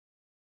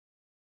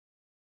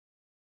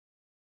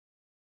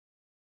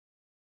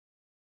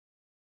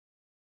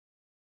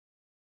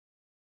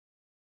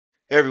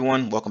Hey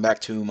everyone, welcome back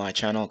to my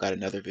channel. Got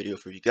another video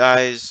for you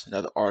guys,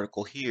 another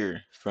article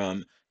here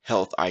from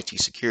Health IT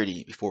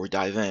Security. Before we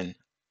dive in,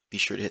 be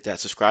sure to hit that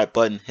subscribe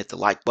button, hit the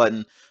like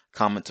button,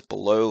 comment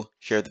below,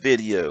 share the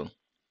video.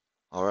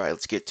 All right,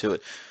 let's get to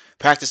it.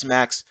 Practice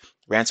Max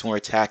ransomware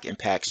attack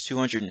impacts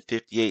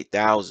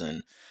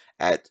 258,000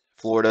 at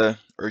Florida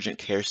Urgent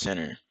Care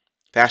Center.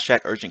 Fast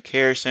Track Urgent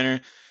Care Center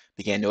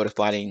began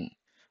notifying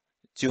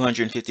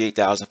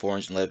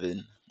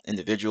 258,411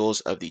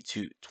 individuals of the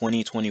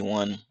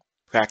 2021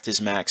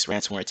 Practice Max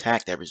ransomware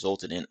attack that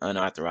resulted in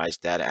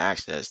unauthorized data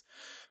access.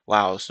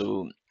 Wow,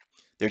 so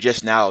they're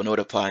just now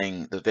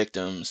notifying the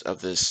victims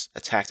of this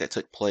attack that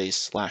took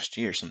place last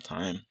year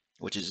sometime,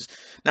 which is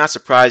not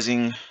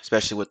surprising,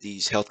 especially with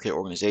these healthcare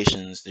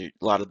organizations. A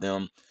lot of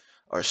them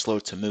are slow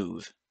to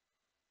move,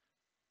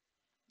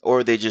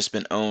 or they just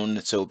been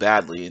owned so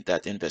badly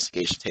that the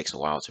investigation takes a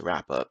while to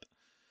wrap up.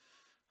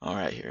 All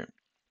right, here.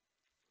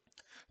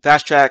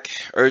 Fast Track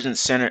Urgent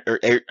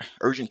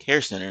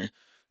Care Center,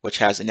 which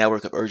has a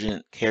network of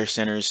urgent care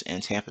centers in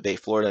Tampa Bay,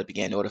 Florida,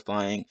 began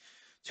notifying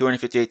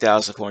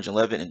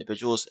 258,411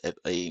 individuals of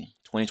a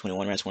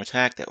 2021 ransomware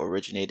attack that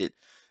originated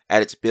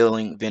at its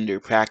billing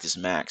vendor Practice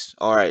Max.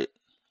 All right,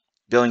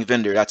 billing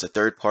vendor, that's a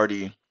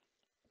third-party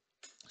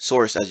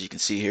source, as you can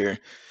see here.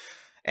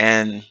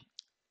 And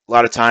a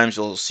lot of times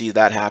you'll see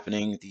that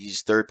happening.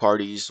 These third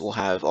parties will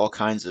have all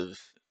kinds of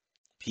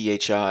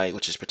PHI,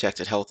 which is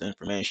protected health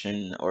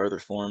information, or other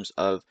forms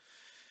of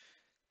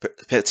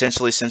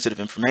potentially sensitive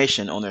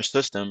information on their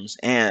systems,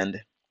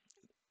 and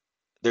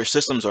their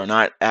systems are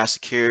not as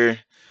secure,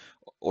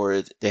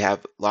 or they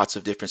have lots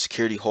of different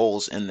security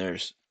holes in their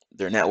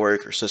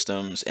network or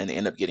systems, and they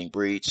end up getting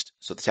breached.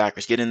 So the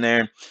attackers get in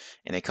there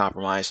and they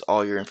compromise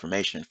all your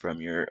information from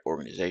your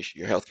organization,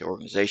 your healthcare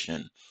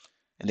organization,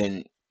 and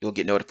then you'll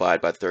get notified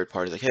by the third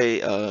party like,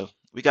 hey,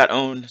 we got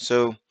owned,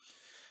 so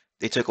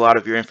they took a lot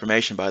of your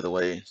information, by the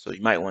way, so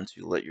you might want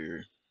to let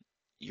your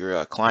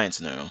clients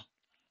know.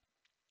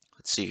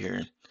 Let's see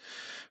here.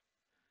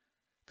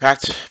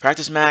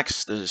 Practice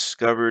Max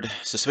discovered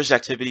suspicious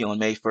activity on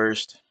May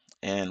 1st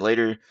and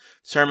later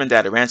determined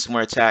that a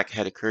ransomware attack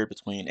had occurred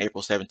between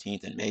April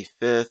 17th and May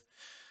 5th.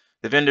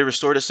 The vendor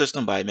restored the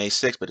system by May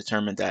 6th, but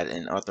determined that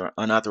an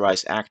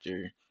unauthorized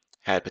actor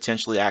had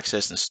potentially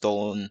accessed and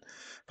stolen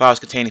files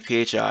containing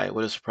PHI.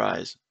 What a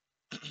surprise.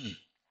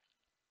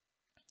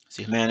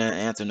 See, Humana and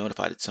Anthem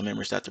notified some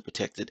members that their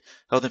protected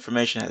health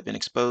information had been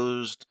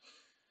exposed.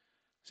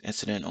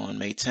 Incident on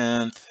May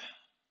 10th.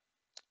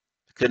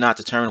 Could not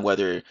determine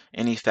whether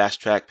any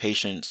fast-track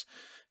patients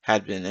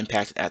had been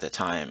impacted at the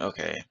time.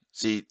 Okay,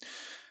 see,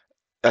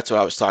 that's what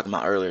I was talking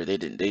about earlier.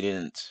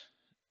 The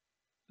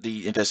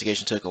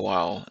investigation took a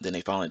while. Then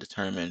they finally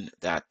determined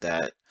that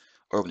that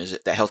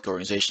healthcare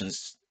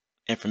organization's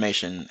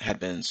information had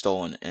been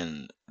stolen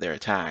in their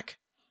attack.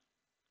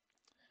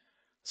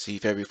 See,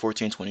 February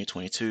 14,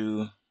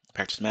 2022,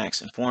 Practice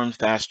Max informed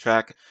Fast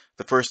Track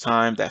the first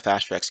time that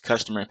Fast Track's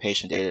customer and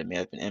patient data may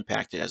have been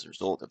impacted as a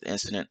result of the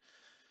incident.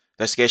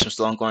 Investigation was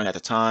still ongoing at the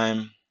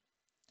time.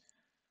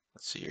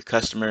 Let's see, your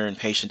customer and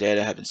patient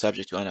data have been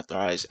subject to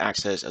unauthorized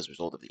access as a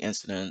result of the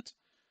incident.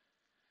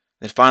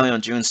 Then finally,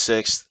 on June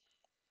 6th,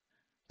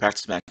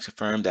 Practice Max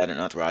confirmed that an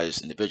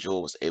unauthorized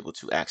individual was able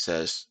to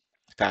access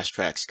Fast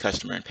Track's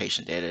customer and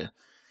patient data.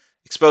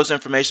 Exposed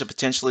information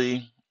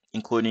potentially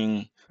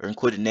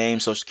included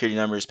names, social security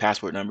numbers,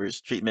 passport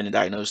numbers, treatment and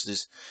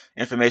diagnosis,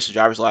 information,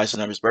 driver's license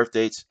numbers, birth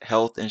dates,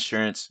 health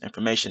insurance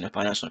information, and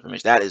financial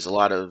information. That is a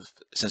lot of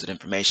sensitive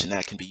information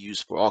that can be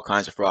used for all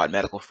kinds of fraud,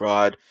 medical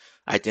fraud,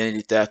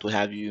 identity theft, what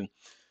have you.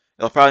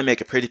 It'll probably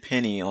make a pretty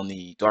penny on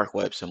the dark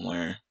web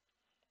somewhere.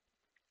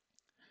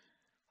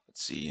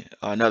 Let's see,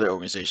 another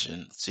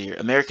organization. Let's see here.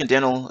 American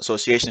Dental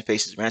Association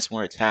faces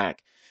ransomware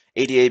attack.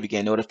 ADA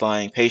began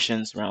notifying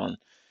patients around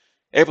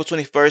April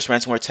 21st,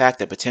 ransomware attack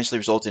that potentially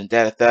resulted in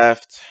data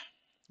theft.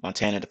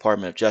 Montana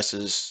Department of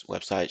Justice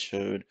website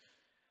showed.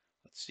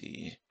 Let's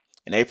see.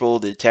 In April,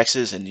 the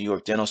Texas and New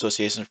York Dental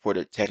Association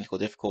reported technical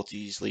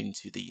difficulties leading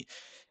to the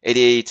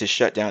ADA to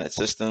shut down its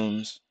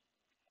systems.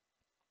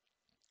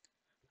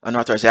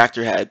 Unauthorized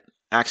actor had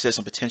access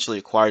and potentially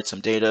acquired some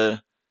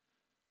data.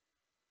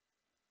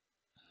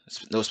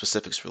 No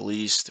specifics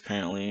released,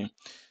 apparently.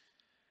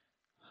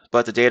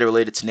 But the data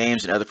related to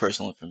names and other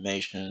personal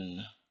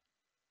information.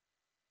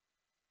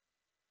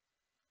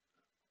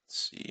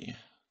 Let's see.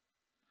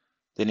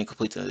 They didn't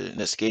complete the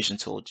investigation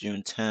until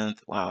June 10th.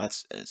 Wow,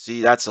 that's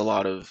a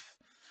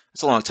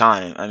long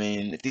time. I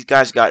mean, if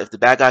the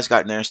bad guys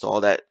got in there and stole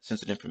all that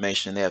sensitive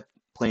information, they have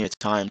plenty of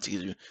time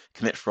to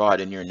commit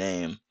fraud in your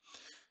name.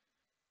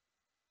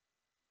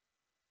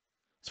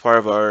 As part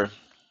of our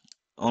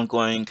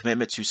ongoing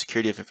commitment to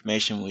security of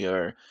information, we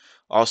are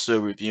also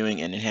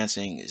reviewing and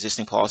enhancing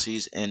existing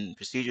policies and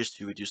procedures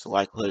to reduce the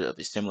likelihood of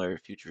a similar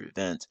future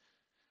event.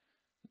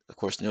 Of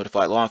course,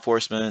 notify law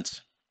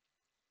enforcement.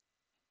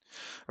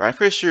 Right, I'm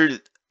pretty sure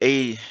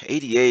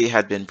ADA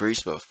had been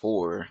breached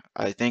before.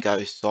 I think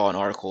I saw an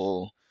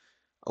article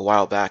a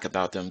while back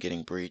about them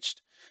getting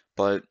breached.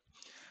 But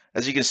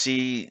as you can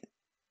see,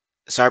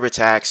 cyber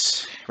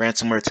attacks,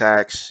 ransomware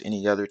attacks,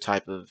 any other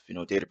type of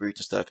data breach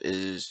and stuff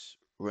is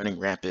running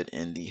rampant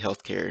in the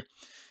healthcare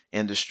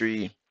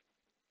industry.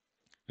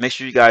 Make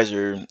sure you guys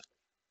are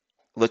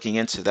looking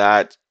into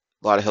that.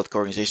 A lot of healthcare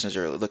organizations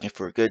are looking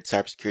for good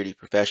cybersecurity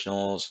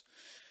professionals,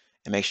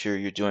 and make sure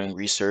you're doing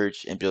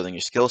research and building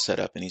your skill set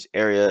up in these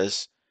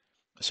areas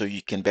so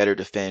you can better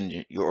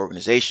defend your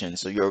organization,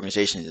 so your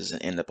organization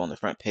doesn't end up on the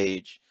front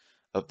page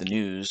of the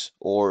news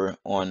or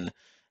on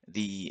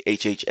the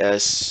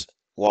HHS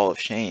Wall of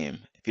Shame.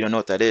 If you don't know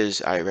what that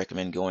is, I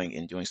recommend going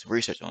and doing some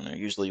research on there.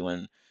 Usually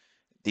when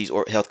these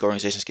health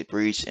organizations get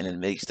breached and it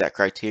makes that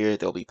criteria,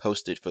 they'll be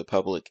posted for the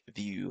public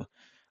view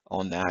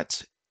on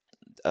that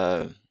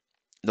uh,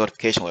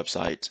 notification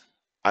website.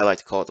 I like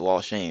to call it the Wall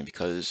of Shame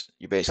because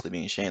you're basically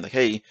being shamed. Like,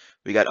 hey,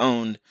 we got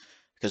owned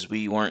because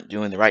we weren't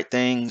doing the right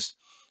things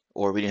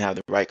or we didn't have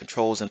the right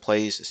controls in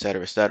place,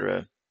 etc.,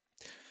 etc.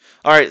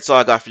 All right, that's all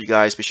I got for you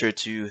guys. Be sure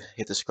to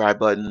hit the subscribe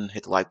button,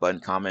 hit the like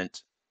button,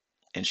 comment,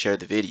 and share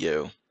the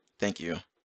video. Thank you.